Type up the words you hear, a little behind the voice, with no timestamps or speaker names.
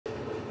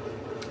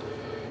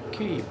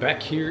Okay,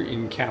 back here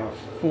in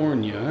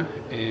California,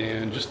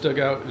 and just dug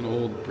out an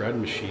old bread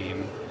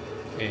machine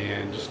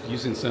and just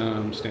using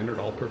some standard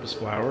all-purpose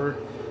flour.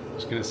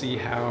 Just gonna see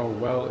how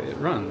well it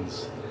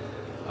runs.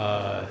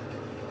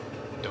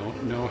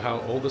 Don't know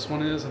how old this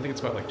one is. I think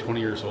it's about like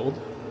 20 years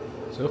old.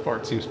 So far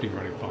it seems to be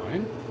running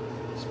fine.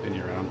 Spin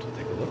you around to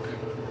take a look.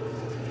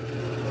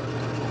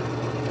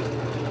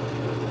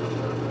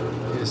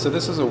 Okay, so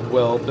this is a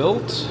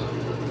Welbilt.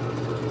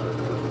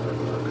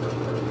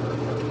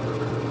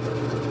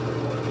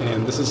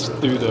 And this is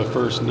through the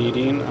first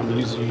kneading. I'm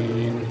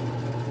using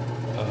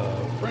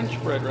a French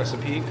bread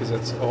recipe because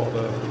that's all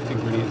the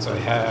ingredients I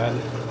had.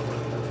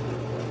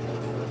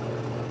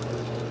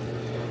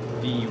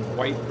 The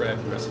white bread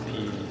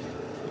recipe,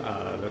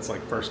 that's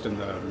like first in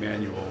the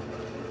manual,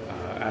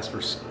 asks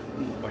for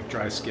like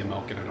dry skim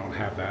milk, and I don't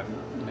have that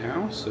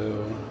now,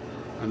 so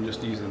I'm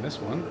just using this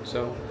one.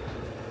 So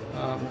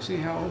we'll see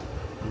how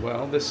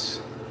well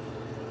this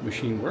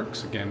machine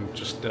works. Again,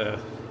 just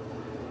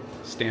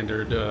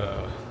standard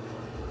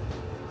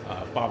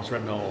Bob's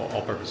Red Mill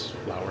all-purpose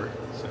flour.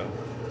 So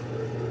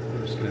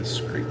I'm just gonna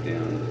scrape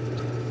down.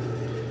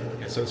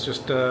 Yeah, so it's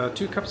just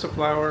 2 cups of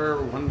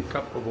flour, 1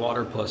 cup of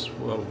water plus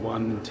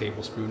 1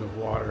 tablespoon of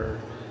water,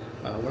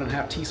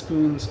 1.5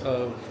 teaspoons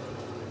of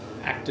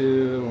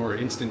active or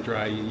instant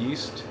dry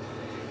yeast,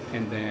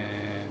 and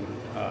then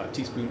a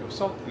teaspoon of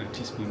salt and a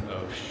teaspoon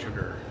of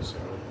sugar. So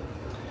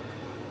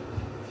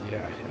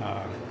yeah,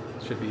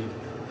 should be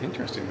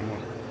interesting.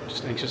 I'm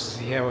just anxious to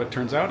see how it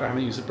turns out. I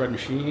haven't used a bread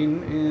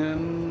machine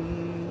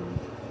in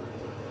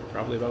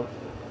probably about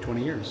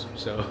 20 years,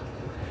 so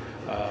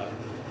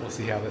we'll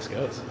see how this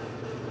goes.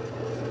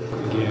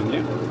 Again,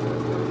 yeah.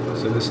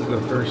 So this is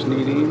the first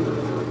kneading.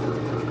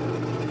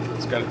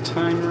 It's got a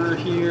timer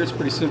here. It's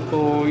pretty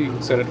simple. You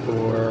can set it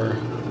for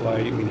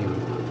light,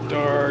 medium,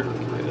 dark.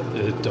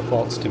 It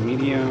defaults to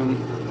medium.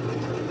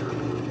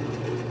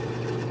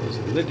 There's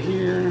a lid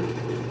here.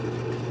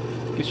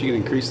 I guess you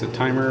can increase the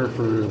timer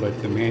for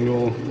like the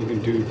manual. You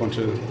can do a bunch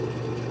of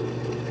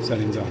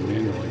settings on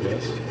manual, I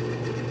guess.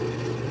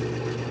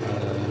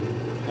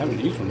 I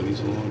haven't used one of these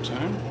in a long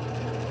time.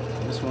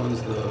 This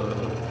one's the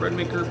Bread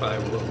Maker by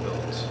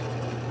Welbilt.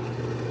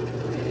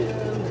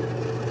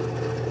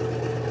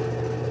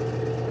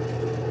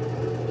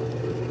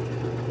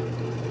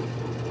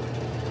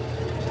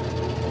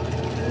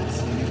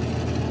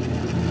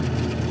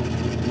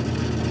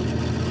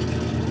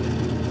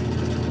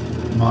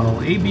 Model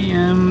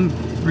ABM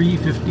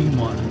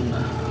 351.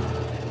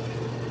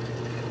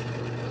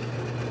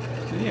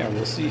 So yeah,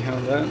 we'll see how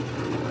that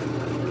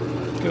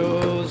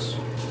goes.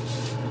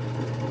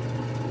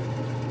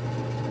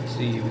 Let's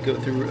see, we go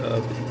through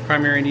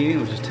primary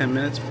kneading, which is 10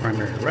 minutes,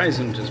 primary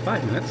rising, which is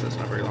 5 minutes, that's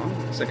not very long,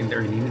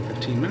 secondary kneading,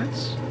 15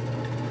 minutes,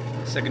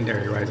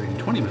 secondary rising,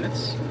 20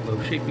 minutes, low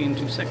shaping,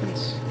 2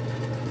 seconds,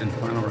 then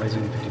final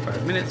rising,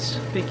 55 minutes,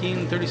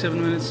 baking,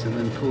 37 minutes, and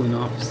then cooling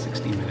off,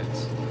 60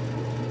 minutes.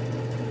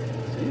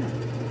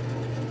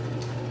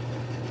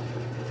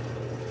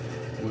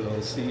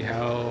 We'll see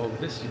how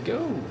this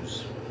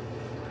goes,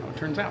 how it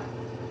turns out.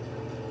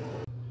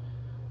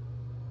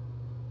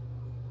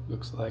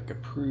 Looks like a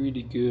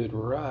pretty good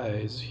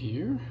rise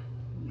here.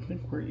 I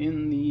think we're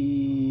in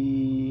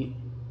the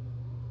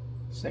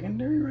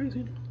secondary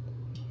rising.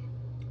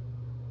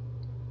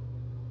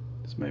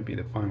 This might be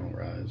the final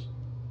rise.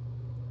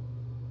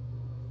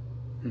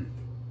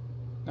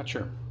 Not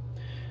sure.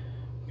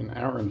 An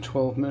hour and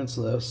 12 minutes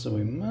left, so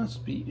we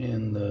must be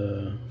in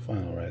the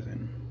final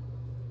rising.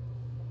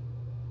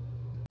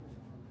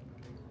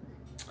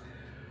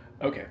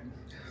 Okay,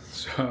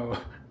 so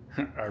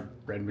our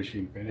bread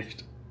machine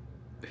finished,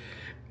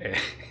 and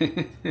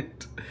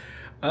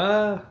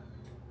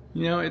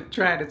you know, it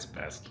tried its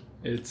best.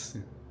 It's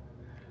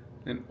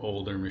an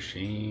older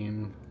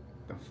machine.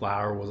 The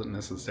flour wasn't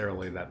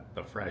necessarily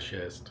the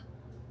freshest.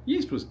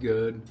 Yeast was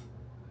good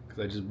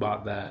because I just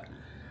bought that.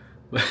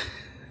 But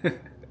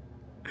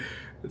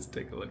let's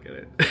take a look at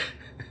it.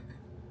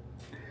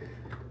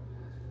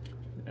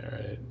 All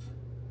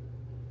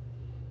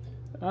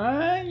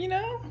right. You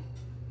know.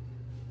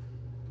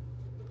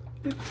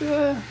 It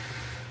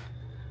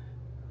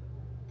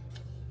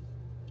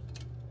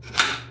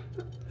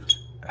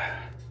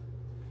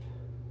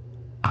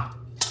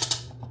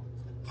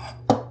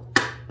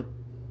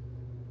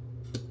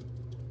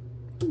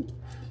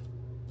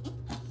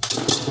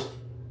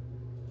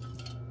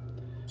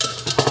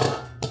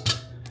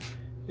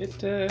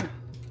did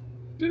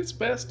its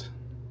best.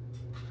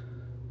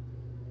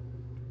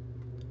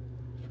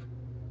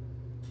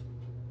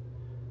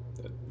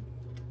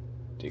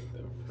 Take the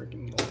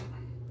freaking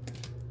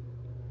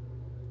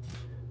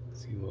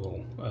see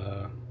the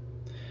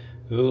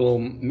little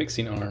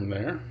mixing arm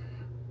there.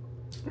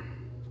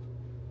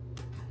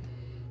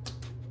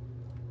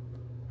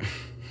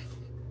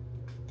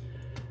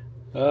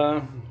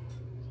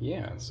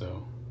 Yeah,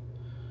 so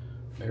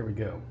there we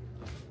go.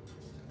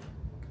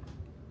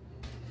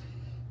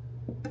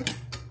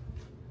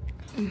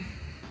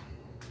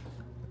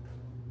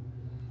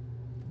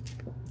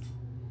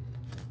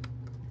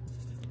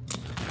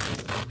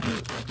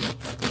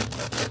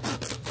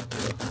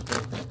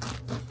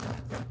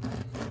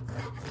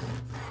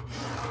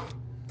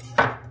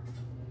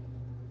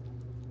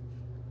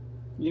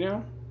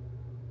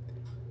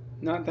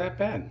 not that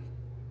bad.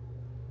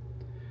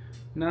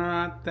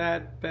 Not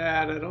that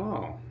bad at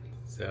all.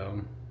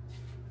 So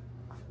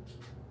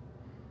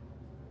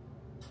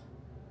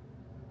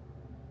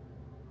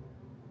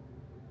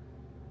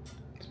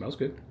smells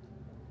good.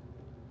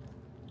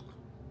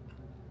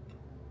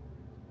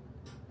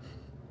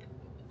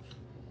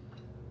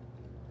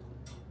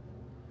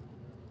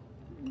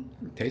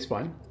 Tastes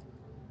fine.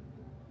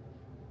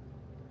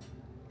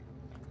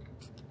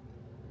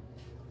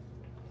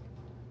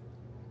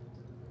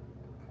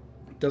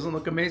 Doesn't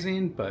look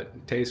amazing,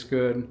 but tastes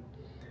good.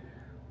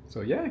 So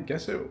yeah, I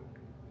guess it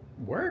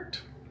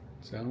worked.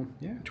 So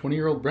yeah,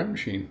 20-year-old bread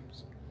machine.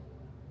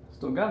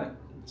 Still got it.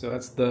 So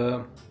that's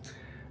the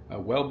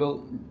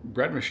Welbilt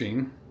Bread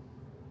Machine.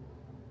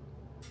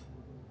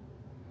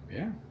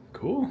 Yeah,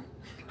 cool.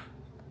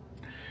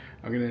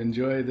 I'm gonna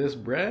enjoy this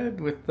bread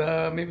with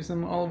maybe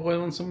some olive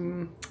oil and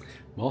some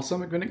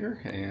balsamic vinegar,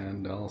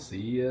 and I'll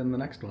see you in the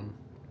next one.